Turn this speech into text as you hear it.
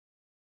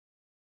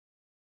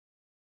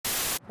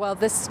Well,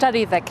 this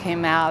study that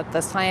came out, the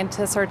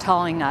scientists are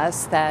telling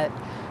us that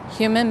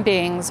human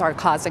beings are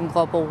causing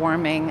global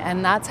warming,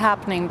 and that's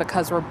happening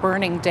because we're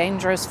burning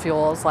dangerous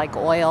fuels like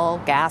oil,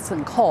 gas,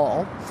 and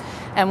coal.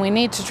 And we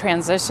need to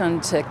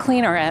transition to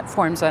cleaner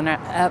forms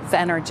of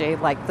energy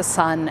like the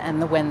sun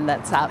and the wind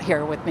that's out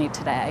here with me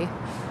today.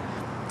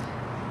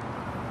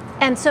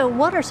 And so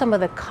what are some of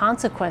the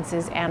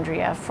consequences,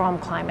 Andrea, from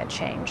climate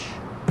change?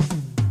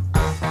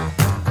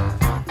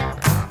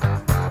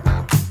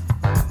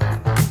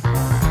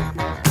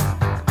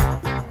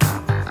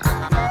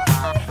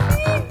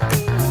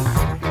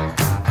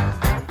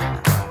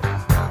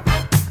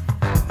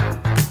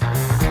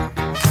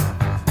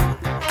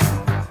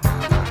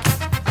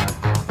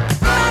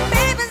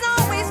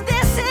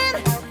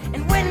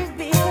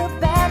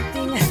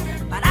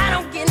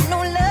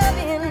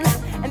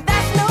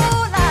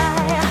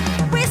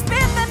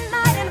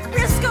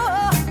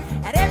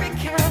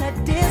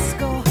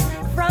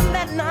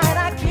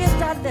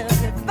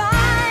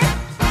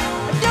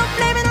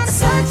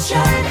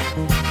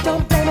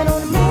 Don't blame it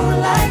on the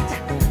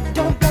moonlight.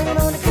 Don't blame it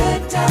on the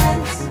good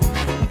times.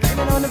 Blame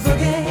it on the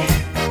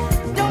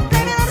boogie. Don't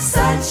blame it on the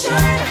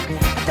sunshine.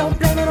 Don't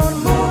blame it on the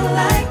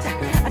moonlight.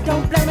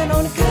 Don't blame it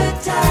on the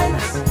good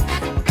times.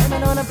 Blame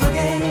it on the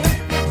boogie.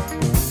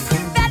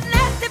 That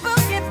nasty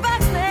boogie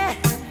bugs me,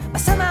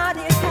 but somehow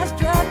it has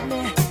drugged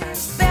me.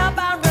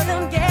 Spellbound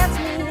rhythm gets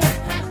me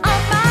on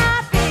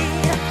my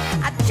feet.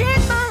 I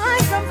changed my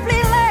life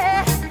completely.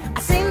 I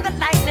seen the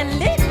lightning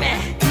lead me.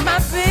 My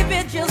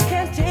baby just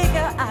can't take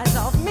her eyes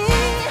off me.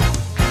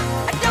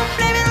 I don't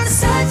blame it on the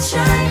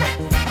sunshine.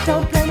 I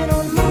don't blame it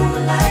on the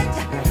moonlight.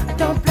 I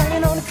don't blame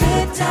it on the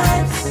good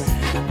times.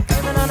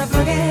 Blame it on the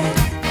boogie.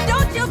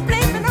 Don't you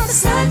blame it on the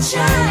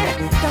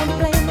sunshine. Don't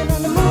blame it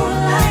on the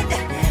moonlight.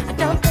 I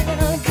don't blame it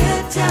on the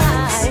good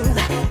times.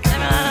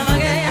 Blame it on the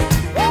boogie.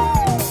 Woo!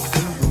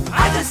 I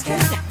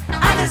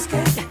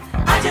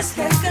just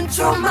can't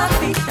control my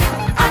feet.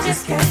 I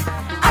just can't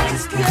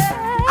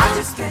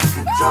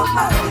control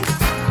my feet.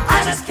 I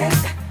just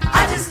can't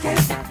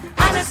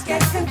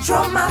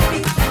control my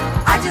feet.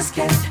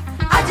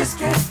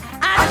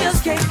 I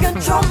just can't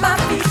control my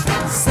feet.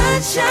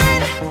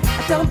 Sunshine,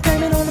 I don't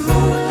blame it on the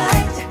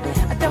moonlight.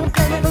 I don't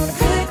blame it on the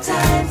good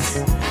times.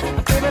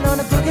 I blame it on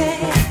the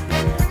boogie.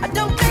 I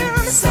don't blame it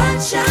on the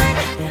sunshine.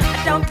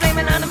 I don't blame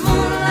it on the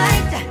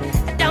moonlight.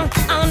 I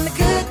don't on the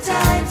good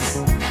times. I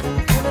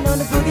blame it on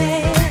the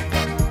boogie.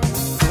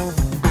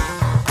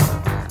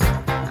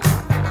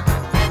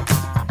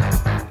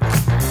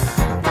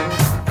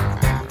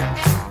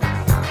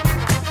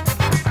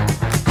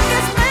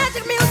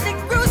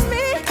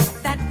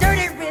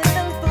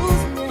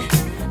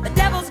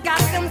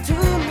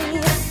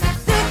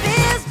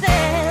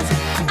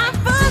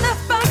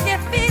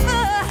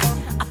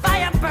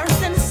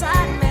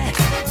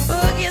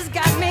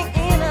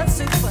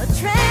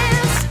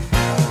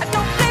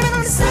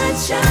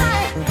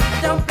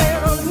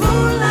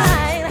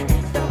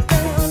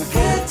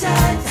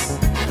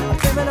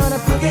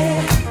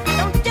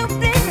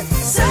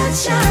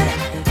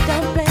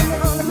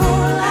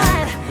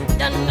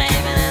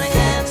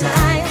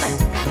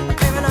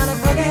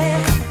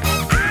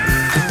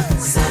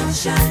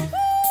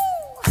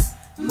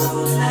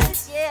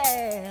 Moonlight,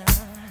 yeah,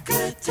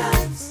 good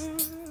times,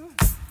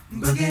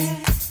 boogie.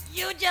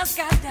 You just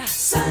got the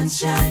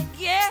sunshine,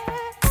 yeah,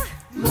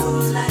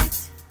 moonlight.